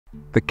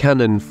The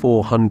Canon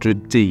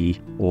 400D,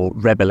 or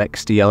Rebel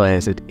XTi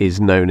as it is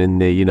known in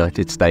the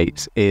United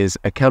States, is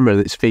a camera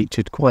that's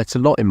featured quite a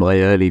lot in my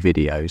early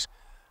videos,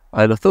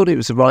 and I thought it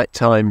was the right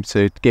time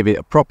to give it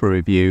a proper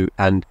review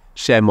and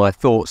share my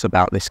thoughts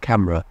about this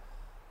camera,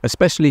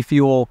 especially if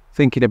you're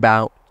thinking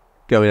about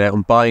going out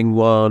and buying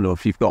one, or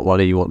if you've got one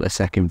and you want a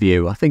second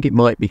view. I think it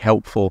might be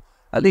helpful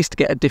at least to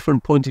get a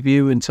different point of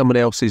view and someone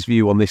else's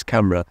view on this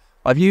camera.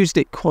 I've used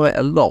it quite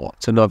a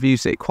lot, and I've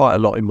used it quite a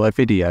lot in my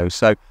videos,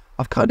 so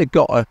I've kind of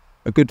got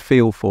a good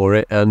feel for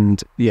it,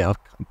 and yeah,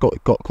 I've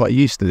got quite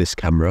used to this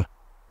camera.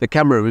 The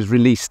camera was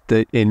released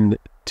in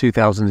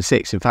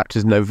 2006, in fact it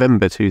was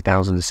November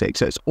 2006,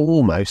 so it's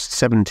almost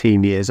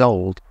 17 years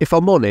old. If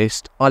I'm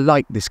honest, I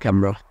like this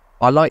camera.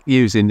 I like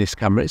using this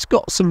camera. It's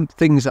got some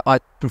things that I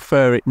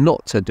prefer it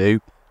not to do,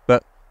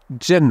 but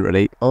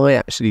generally I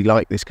actually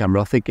like this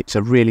camera. I think it's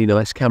a really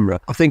nice camera.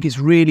 I think it's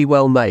really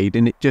well made,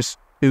 and it just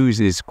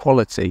oozes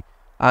quality.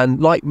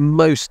 And like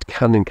most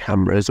Canon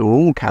cameras, or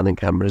all Canon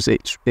cameras,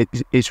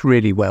 it's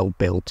really well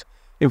built.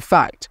 In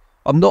fact,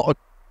 I'm not a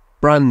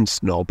brand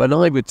snob, and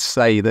I would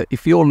say that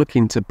if you're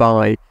looking to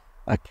buy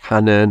a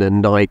Canon, a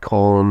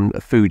Nikon, a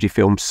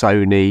Fujifilm,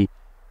 Sony,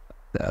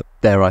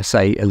 dare I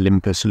say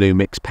Olympus,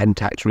 Lumix,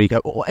 Pentax,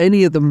 Ricoh, or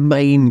any of the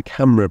main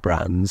camera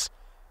brands,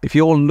 if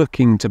you're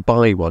looking to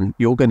buy one,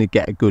 you're going to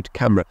get a good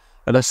camera.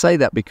 And I say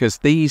that because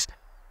these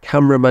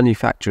camera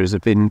manufacturers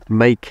have been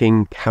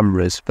making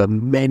cameras for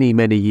many,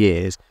 many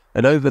years,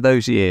 and over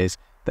those years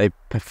they've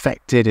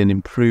perfected and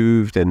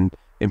improved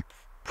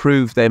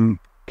them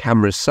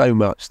cameras so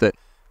much that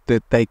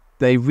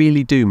they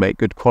really do make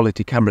good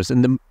quality cameras.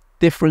 And the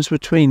difference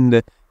between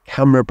the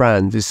camera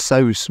brands is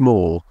so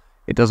small,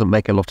 it doesn't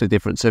make a lot of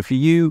difference. So if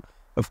you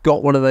have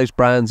got one of those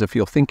brands, if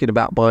you're thinking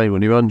about buying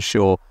one, you're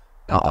unsure,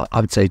 I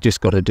would say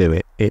just got to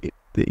do it.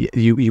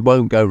 You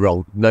won't go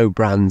wrong. No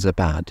brands are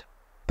bad.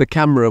 The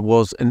camera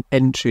was an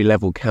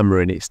entry-level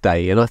camera in its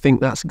day, and I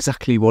think that's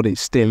exactly what it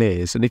still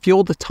is. And if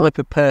you're the type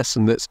of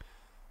person that's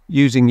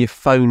using your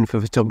phone for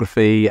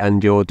photography,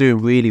 and you're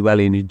doing really well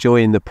and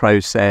enjoying the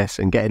process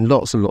and getting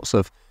lots and lots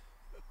of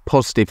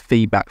positive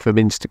feedback from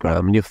Instagram,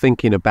 and you're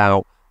thinking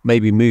about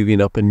maybe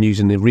moving up and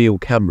using the real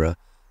camera,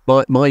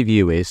 my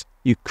view is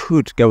you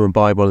could go and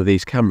buy one of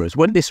these cameras.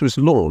 When this was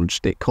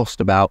launched, it cost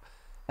about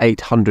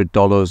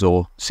 $800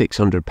 or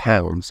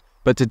 £600,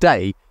 but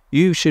today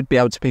you should be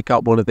able to pick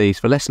up one of these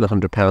for less than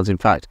 £100. In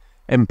fact,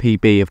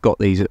 MPB have got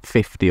these at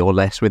 50 or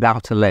less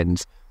without a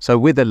lens. So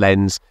with a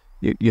lens,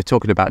 you're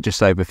talking about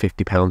just over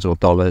 £50 or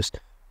dollars,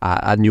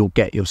 and you'll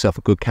get yourself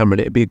a good camera. And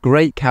it'd be a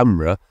great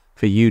camera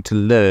for you to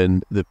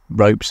learn the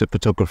ropes of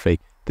photography,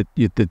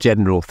 the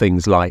general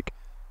things like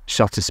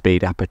shutter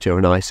speed, aperture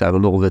and ISO,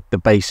 and all the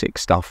basic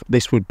stuff.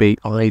 This would be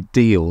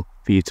ideal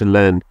for you to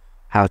learn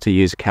how to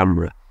use a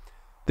camera.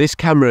 This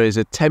camera is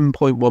a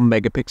 10.1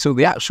 megapixel.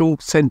 The actual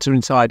sensor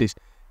inside is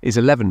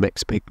 11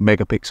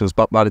 megapixels,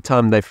 but by the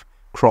time they've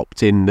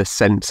cropped in the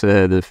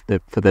sensor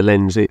for the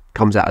lens, it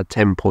comes out at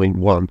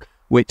 10.1,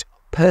 which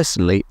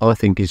personally I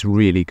think is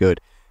really good.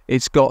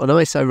 It's got an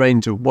ISO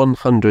range of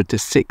 100 to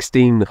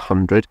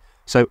 1600,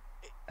 so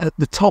at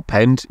the top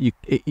end you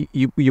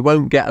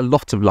won't get a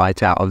lot of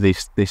light out of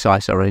this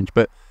ISO range,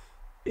 but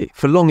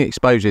for long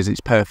exposures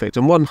it's perfect,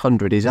 and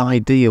 100 is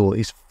ideal,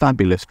 is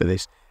fabulous for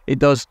this. It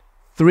does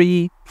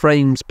 3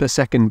 frames per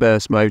second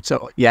burst mode,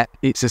 so yeah,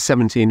 it's a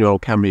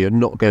 17-year-old camera. You're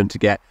not going to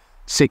get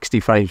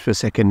 60 frames per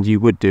second you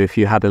would do if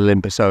you had an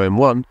Olympus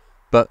OM1,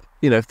 but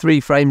 3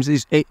 frames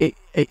is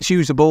it's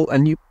usable,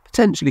 and you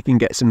potentially can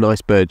get some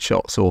nice bird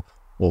shots or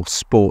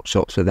sport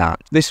shots with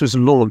that. This was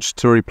launched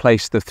to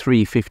replace the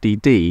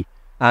 350D,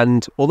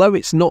 and although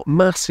it's not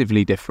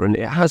massively different,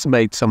 it has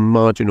made some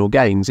marginal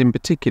gains. In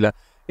particular,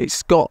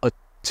 it's got a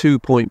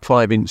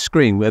 2.5-inch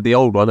screen where the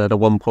old one had a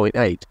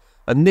 1.8.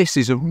 And this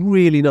is a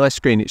really nice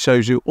screen. It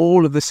shows you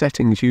all of the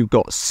settings you've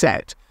got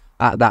set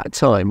at that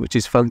time, which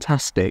is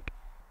fantastic.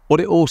 What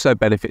it also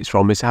benefits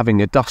from is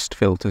having a dust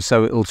filter,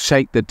 so it'll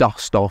shake the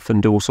dust off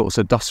and do all sorts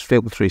of dust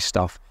filtery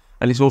stuff.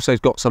 And it's also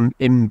got some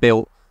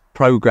inbuilt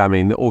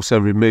programming that also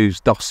removes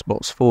dust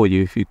spots for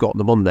you if you've got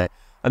them on there.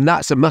 And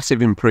that's a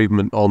massive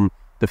improvement on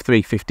the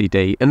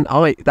 350D. And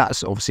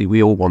that's obviously,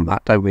 we all want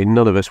that, don't we?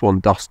 None of us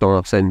want dust on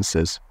our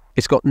sensors.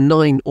 It's got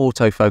 9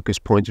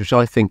 autofocus points, which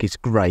I think is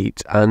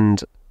great,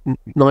 and 9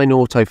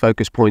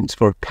 autofocus points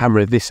for a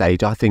camera this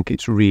age, I think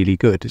it's really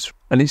good.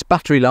 And its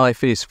battery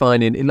life is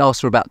fine. It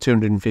lasts for about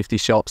 250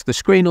 shots. The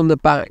screen on the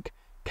back,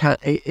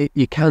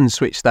 you can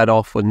switch that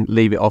off and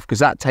leave it off, because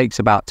that takes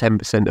about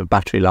 10% of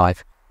battery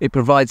life. It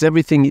provides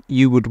everything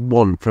you would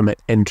want from an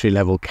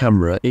entry-level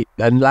camera. It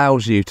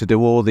allows you to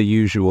do all the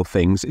usual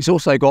things. It's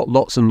also got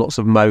lots and lots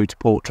of modes: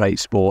 portrait,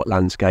 sport,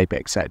 landscape,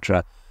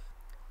 etc.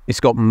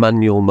 It's got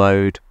manual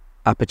mode,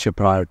 aperture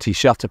priority,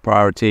 shutter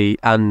priority,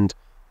 and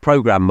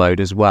program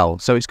mode as well.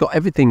 So it's got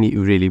everything that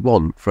you really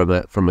want from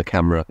a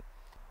camera.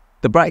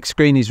 The back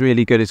screen is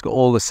really good. It's got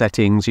all the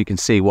settings. You can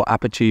see what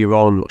aperture you're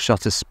on, what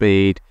shutter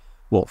speed,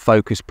 what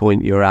focus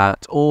point you're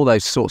at, all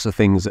those sorts of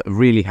things that are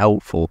really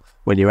helpful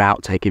when you're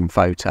out taking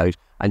photos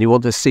and you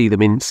want to see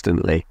them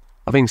instantly.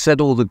 having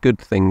said all the good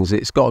things,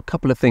 it's got a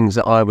couple of things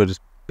that I would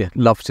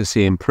love to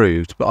see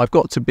improved, but I've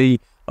got to be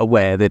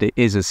aware that it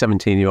is a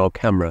 17-year-old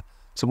camera.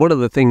 So one of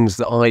the things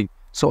that I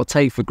sort of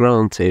take for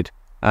granted,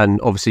 and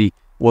obviously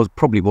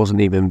probably wasn't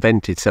even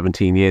invented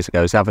 17 years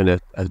ago, is having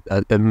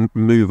a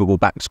movable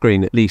back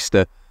screen, at least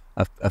a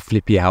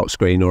flippy out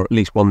screen, or at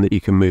least one that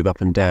you can move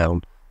up and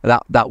down.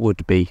 That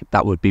would be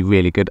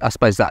really good. I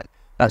suppose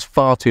that's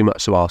far too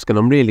much to ask, and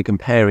I'm really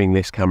comparing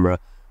this camera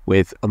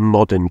with a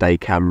modern day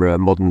camera, a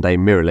modern day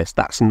mirrorless.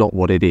 That's not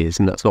what it is,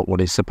 and that's not what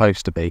it's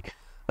supposed to be.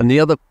 And the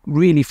other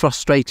really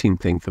frustrating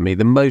thing for me,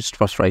 the most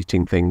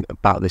frustrating thing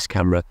about this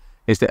camera,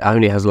 is that it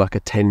only has like a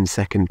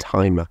 10-second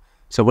timer.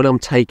 So when I'm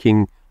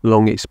taking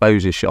long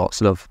exposure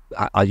shots, and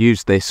I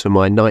use this for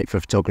my night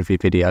photography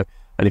video,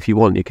 and if you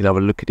want you can have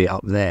a look at it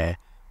up there.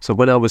 So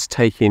when I was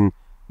taking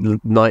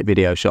night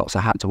video shots,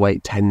 I had to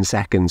wait 10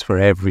 seconds for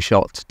every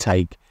shot to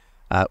take,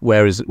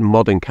 whereas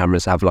modern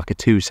cameras have like a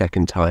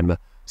 2-second timer.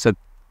 So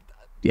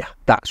yeah,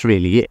 that's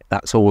really it.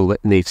 That's all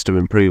that needs to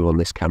improve on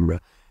this camera.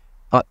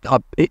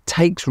 It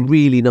takes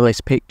really nice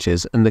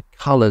pictures and the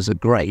colours are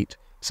great.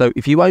 So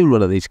if you own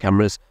one of these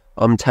cameras,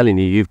 I'm telling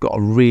you, you've got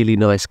a really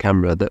nice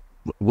camera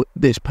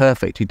that's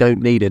perfect. You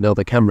don't need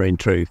another camera in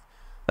truth,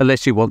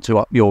 unless you want to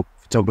up your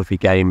photography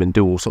game and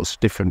do all sorts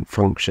of different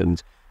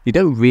functions. You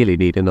don't really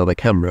need another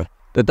camera.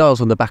 The dials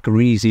on the back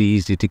are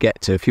easy to get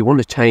to. If you want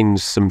to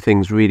change some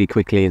things really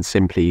quickly and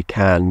simply, you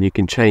can. You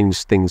can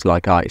change things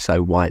like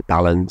ISO, white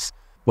balance,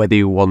 whether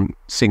you want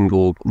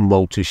single,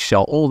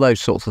 multi-shot, all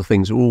those sorts of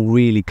things are all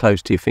really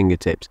close to your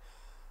fingertips.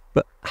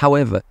 But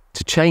however,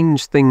 to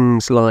change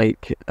things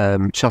like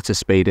shutter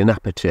speed and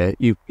aperture,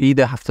 you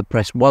either have to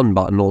press one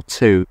button or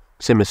two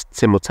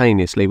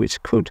simultaneously, which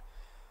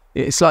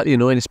it's slightly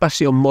annoying,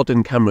 especially on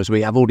modern cameras where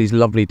you have all these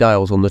lovely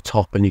dials on the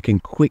top and you can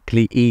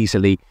quickly,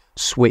 easily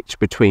switch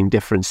between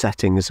different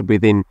settings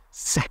within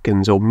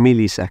seconds or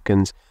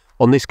milliseconds.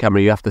 On this camera,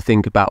 you have to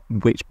think about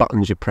which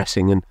buttons you're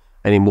pressing and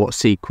in what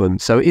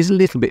sequence. So it is a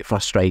little bit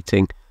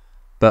frustrating,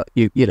 but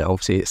you know,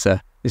 obviously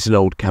it's an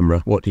old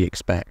camera. What do you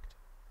expect?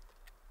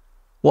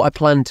 What I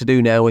plan to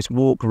do now is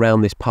walk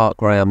around this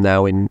park where I am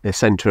now in the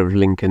centre of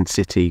Lincoln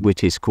City,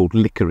 which is called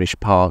Licorice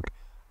Park,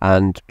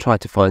 and try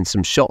to find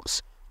some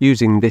shots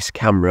using this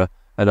camera,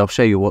 and I'll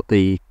show you what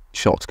the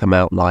shots come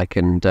out like,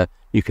 and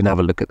you can have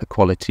a look at the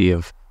quality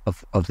of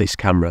this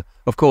camera.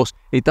 Of course,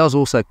 it does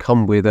also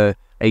come with a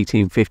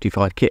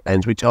 1855 kit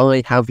lens, which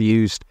I have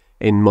used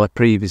in my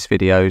previous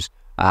videos,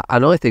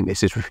 and I think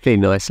this is a really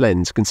nice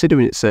lens,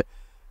 considering it's a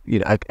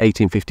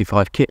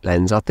 1855 kit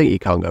lens. I think you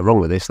can't go wrong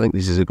with this. I think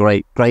this is a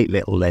great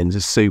little lens.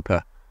 It's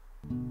super.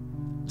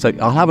 So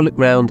I'll have a look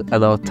round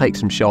and I'll take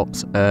some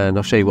shots, and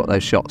I'll show you what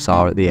those shots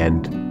are at the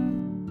end.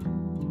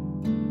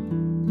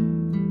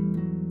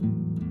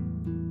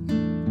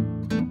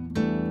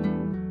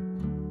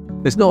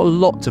 There's not a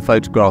lot to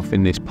photograph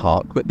in this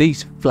park, but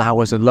these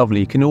flowers are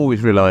lovely. You can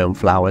always rely on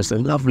flowers. They're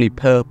lovely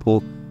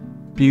purple,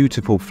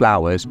 beautiful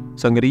flowers.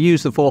 So I'm going to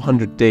use the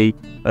 400D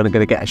and I'm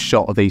going to get a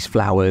shot of these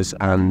flowers,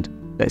 and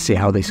let's see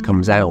how this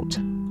comes out.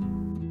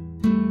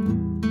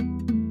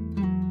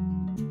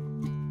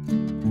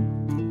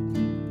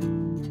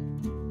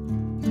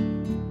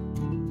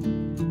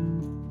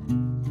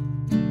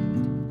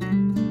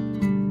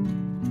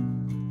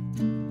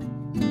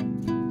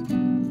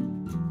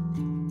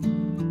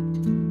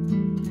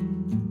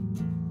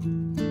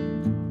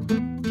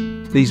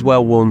 These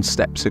well-worn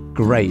steps are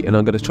great, and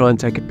I'm going to try and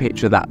take a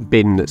picture of that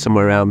bin that's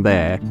somewhere around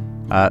there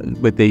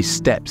with these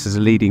steps as a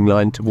leading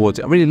line towards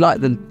it. I really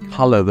like the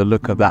colour, the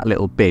look of that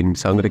little bin,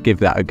 so I'm going to give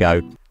that a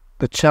go.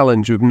 The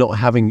challenge with not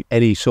having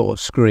any sort of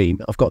screen,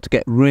 I've got to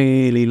get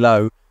really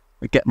low,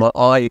 get my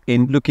eye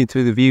in looking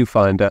through the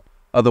viewfinder,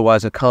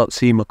 otherwise I can't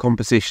see my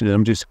composition and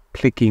I'm just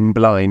clicking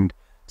blind.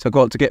 So I've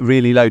got to get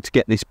really low to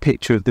get this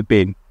picture of the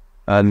bin,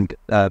 and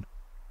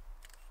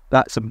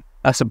that's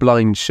a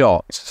blind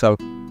shot, so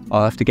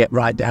I'll have to get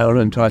right down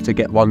and try to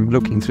get one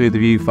looking through the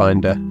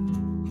viewfinder.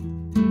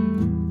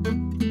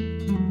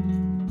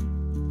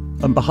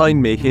 And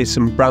behind me, here's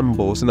some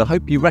brambles, and I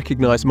hope you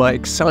recognise my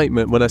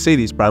excitement when I see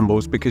these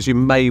brambles, because you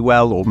may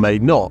well or may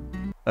not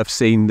have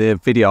seen the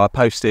video I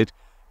posted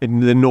in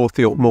the North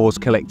York Moors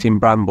collecting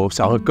brambles,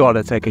 so I've got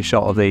to take a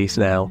shot of these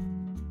now.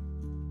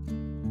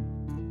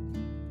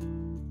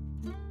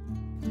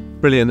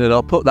 Brilliant, and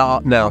I'll put that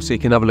up now so you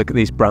can have a look at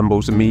these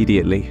brambles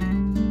immediately.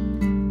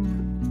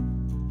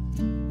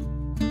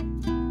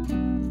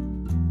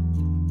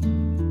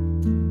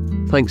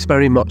 Thanks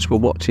very much for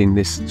watching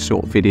this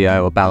short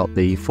video about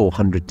the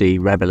 400D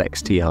Rebel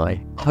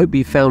XTi. I hope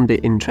you found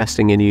it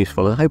interesting and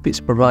useful, and I hope it's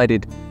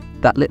provided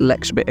that little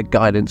extra bit of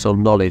guidance or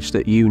knowledge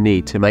that you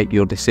need to make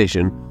your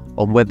decision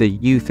on whether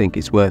you think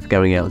it's worth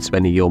going out and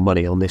spending your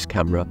money on this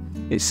camera.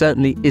 It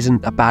certainly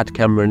isn't a bad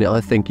camera, and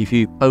I think if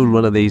you own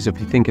one of these, if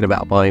you're thinking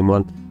about buying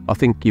one, I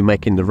think you're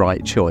making the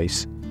right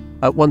choice.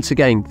 Once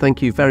again,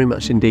 thank you very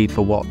much indeed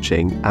for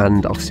watching,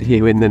 and I'll see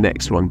you in the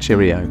next one.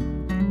 Cheerio.